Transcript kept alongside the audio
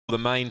The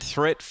main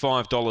threat,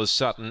 $5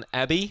 Sutton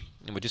Abbey,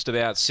 and we're just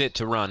about set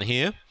to run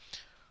here.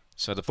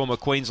 So the former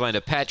Queenslander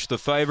Patch, the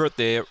favourite,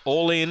 they're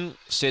all in,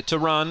 set to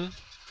run.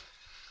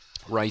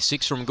 Race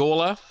 6 from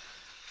Gawler.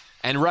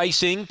 And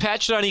racing,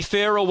 Patched only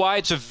fair away.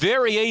 It's a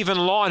very even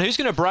line. Who's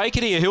going to break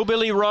it here?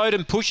 Hillbilly Road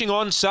and pushing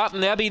on.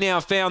 Sutton Abbey now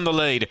found the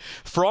lead.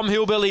 From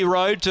Hillbilly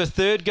Road to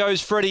third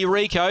goes Freddie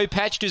Rico.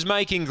 Patched is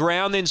making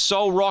ground. Then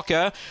Soul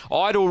Rocker,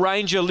 Idle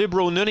Ranger,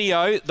 Liberal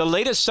Nunio. The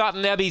leader,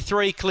 Sutton Abbey,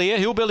 3 clear.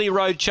 Hillbilly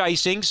Road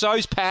chasing.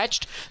 So's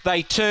Patched.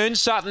 They turn.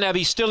 Sutton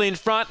Abbey still in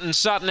front, and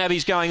Sutton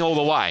Abbey's going all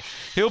the way.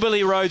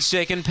 Hillbilly Road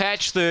second.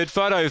 Patch third.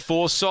 Photo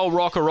 4. Soul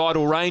Rocker,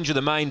 Idle Ranger,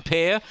 the main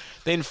pair.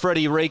 Then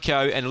Freddie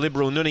Rico and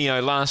Liberal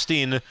Nunio last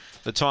in.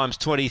 The time's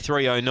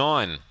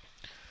 23.09.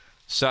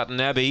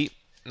 Sutton Abbey,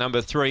 number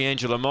 3,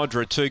 Angela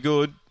Modra, too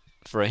good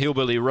for a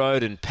Hillbilly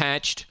Road and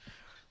Patched.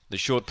 The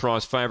short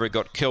price favourite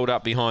got curled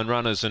up behind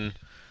runners and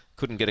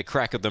couldn't get a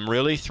crack at them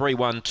really.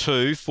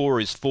 3-1-2, 4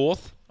 is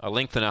fourth. A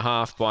length and a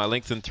half by a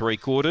length and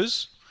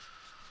 3/4.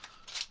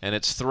 And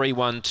it's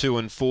 3-1-2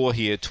 and 4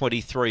 here,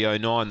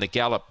 23.09 the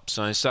gallop.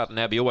 So Sutton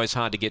Abbey, always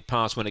hard to get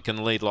past when it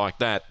can lead like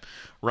that.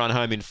 Run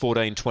home in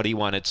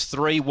 14.21. It's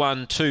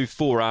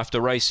 3-1-2-4 after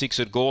race 6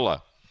 at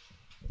Gawler.